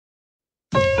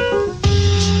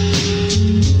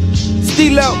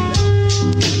Stilo.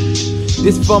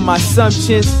 This for my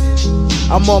assumptions.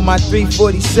 I'm on my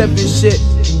 347 shit.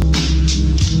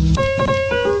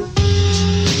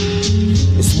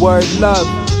 It's word love.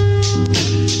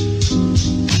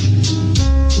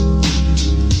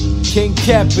 King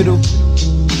Capital.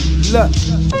 Look.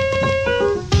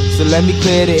 So let me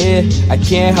clear the air. I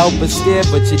can't help but stare,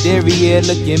 but your dairy here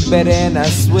looking better, and I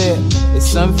swear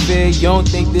it's unfair. You don't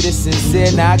think that it's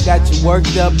sincere. Now I got you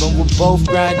worked up, and we're both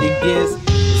grinding gears.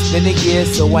 It's been a year,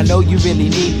 so I know you really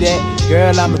need that.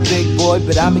 Girl, I'm a big boy,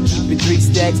 but I'ma keep it 3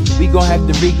 stacks. We gon' have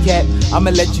to recap.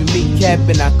 I'ma let you recap,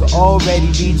 and I could already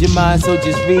read your mind, so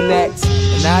just relax.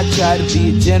 And I try to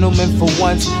be a gentleman for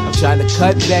once. I'm trying to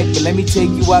cut back, but let me take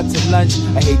you out to lunch.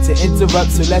 I hate to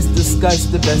interrupt, so let's discuss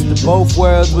the best of both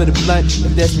worlds with a blunt.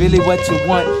 If that's really what you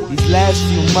want. These last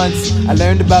few months, I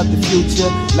learned about the future.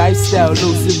 Lifestyle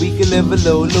lucid, we can live a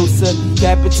little looser.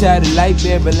 Capital, the light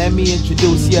bearer, let me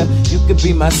introduce ya. You could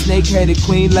be my snake-headed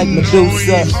queen like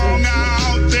Medusa.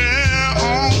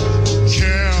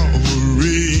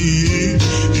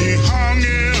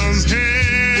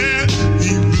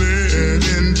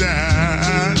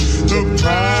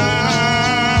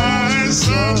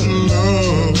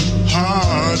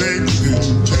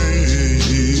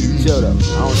 Shut up, I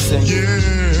don't sing.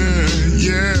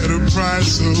 Yeah, the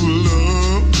price of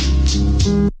love.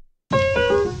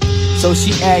 So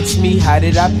she asked me, how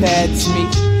did I pass me?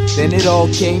 Then it all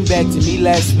came back to me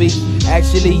last week.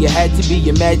 Actually, you had to be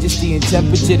your majesty and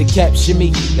temperature to capture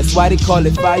me. That's why they call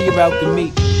it fire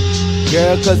alchemy.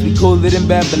 Girl, cause we cooler than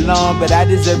Babylon, but I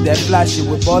deserve that fly shit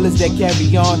with ballers that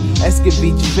carry on.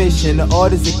 Escovitch fish and the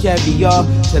orders of caviar,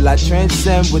 till I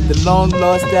transcend with the long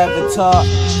lost avatar.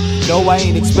 No, I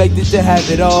ain't expected to have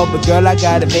it all, but girl, I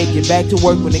gotta make it back to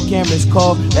work when the cameras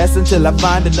call. That's until I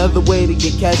find another way to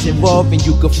get cash involved, and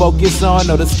you can focus on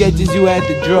all the sketches you had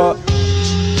to draw.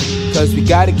 Cause we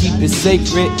gotta keep it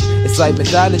sacred. It's like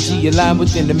mythology aligned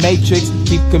within the matrix.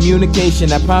 Keep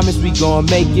communication, I promise we gon'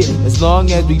 make it. As long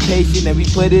as we patient and we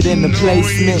put it in the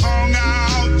placement.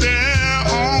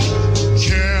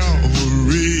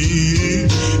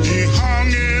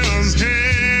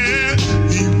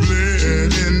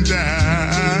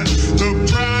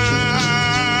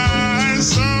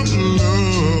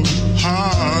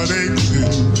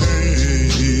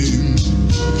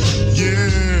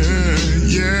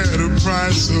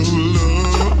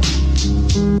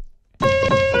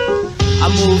 I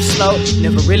move slow,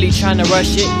 never really tryna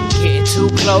rush it. Getting too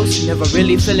close, never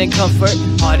really feeling comfort.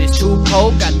 Heart is too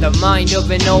cold, got the mind of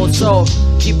an old soul.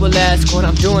 People ask what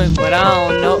I'm doing, but I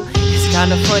don't know. It's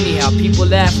kinda funny how people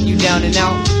laugh when you down and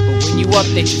out, but when you up,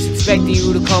 they just expecting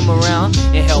you to come around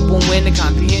and help them win. The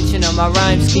comprehension of my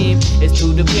rhyme scheme is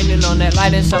too dependent on that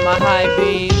light inside my high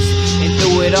beams. And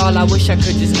through it all, I wish I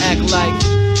could just act like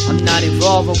I'm not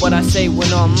involved with what I say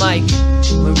when on mic,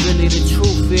 when really the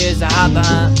truth is I hide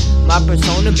behind my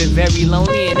persona. Been very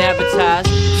lonely and advertised.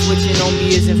 Switching on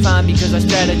me isn't fine because I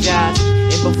strategize.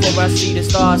 And before I see the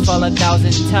stars fall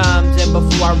 1,000 times, and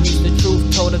before I reach the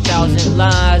truth, told 1,000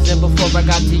 lies. And before I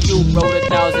got to you, wrote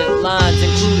 1,000 lines,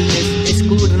 including this,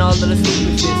 excluding all of the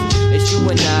stupid shit. It's you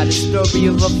and I, the story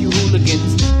of a few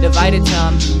hooligans. Divided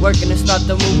time, working to start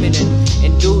the movement, and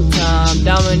in due time,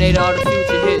 dominate all the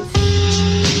future hits.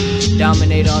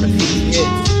 Dominate all the future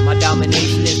hits. My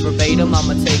domination is verbatim,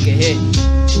 I'ma take a hit.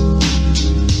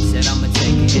 Said I'ma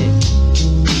take a hit.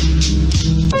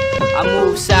 I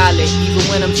move silent, even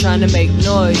when I'm trying to make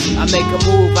noise. I make a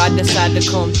move, I decide to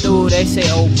come through. They say,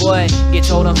 oh boy, get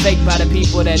told I'm fake by the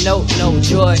people that know no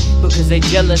joy. Because they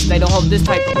jealous, they don't hold this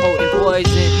type of potent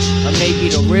poison. Or maybe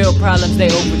the real problems, they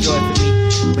overjoyed for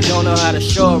me, but don't know how to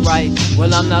show it right.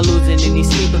 Well, I'm not losing any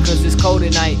sleep because it's cold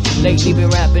at night. Lately been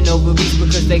rapping over beats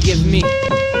because they give me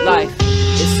life.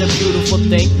 It's a beautiful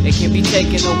thing, it can be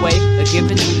taken away. A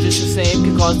given truth just the same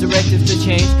can cause directives to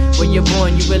change. When you're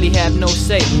born, you really have no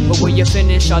say, but when you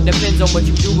finish, all depends on what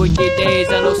you do with your days.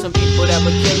 I know some people that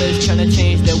were killers trying to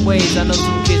change their ways. I know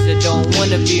some kids that don't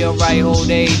wanna be a right old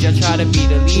age. I try to be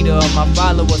the leader of my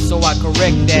followers, so I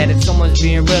correct that. If someone's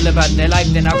being real about their life,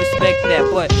 then I respect that.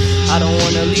 But I don't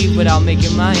wanna leave without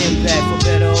making my impact, for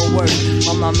better or worse.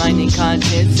 On my mind and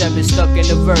content, 7 stuck in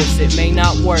the verse. It may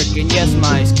not work, and yes,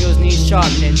 my skills need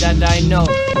sharpening, that I know,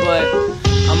 but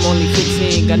I'm only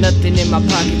 15, got nothing in my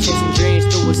pocket, chasing dreams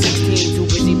through a 16. Too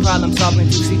busy problem solving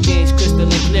to see things crystal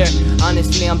and clear.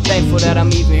 Honestly, I'm thankful that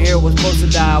I'm even here. Was supposed to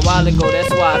die a while ago,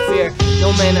 that's why I fear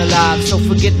no man alive, so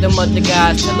forget them other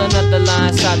guys. Tell another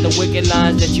line inside the wicked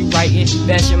lines that you writing,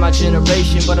 bashing my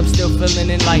generation, but I'm still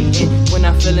feeling enlightened. When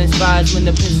I feel inspired, when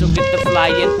the pencil get the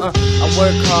flying. I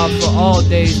work hard for all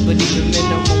days, but even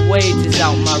minimum wage wage is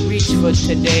out my reach for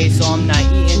today, so I'm not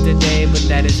eating today, but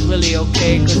that is really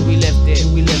okay, cause we lift it,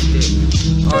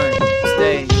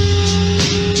 stay.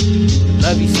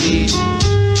 Love you, STEEZ.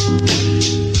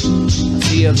 I'll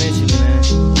see you eventually, man.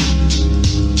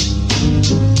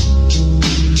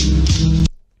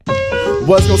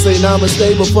 Was gonna say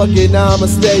namaste, but fuck it, now I'ma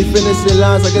stay. Finishing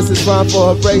lines, I guess it's fine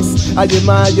for a race. I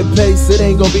admire your pace, it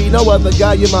ain't gonna be no other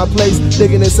guy in my place.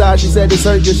 Digging inside, she said it's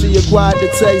her cause she acquired the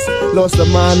taste. Lost her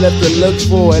mind, left to look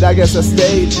for it, I guess I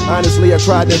stayed. Honestly, I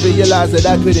tried to realize that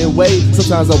I couldn't wait.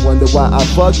 Sometimes I wonder why I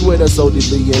fucked with her, so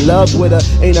deeply in love with her.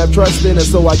 Ain't I trusting her,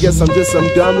 so I guess I'm just some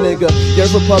dumb nigga. Yearn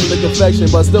for public affection,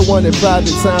 but still wanted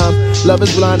private time. Love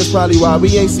is blind, is probably why we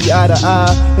ain't see eye to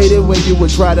eye. Hate it when you would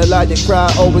try to lie and cry.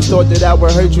 Always thought that I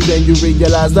would hurt you, then you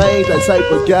realize I ain't that type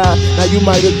of guy. Now you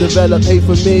might have developed hate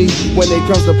for me. When it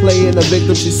comes to playing a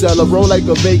victim, she sell a roll like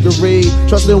a bakery.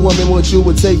 Trusting woman, what you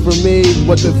would take from me,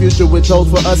 what the future would hold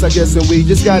for us, I guess, and we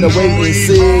just gotta wait and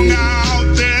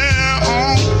see.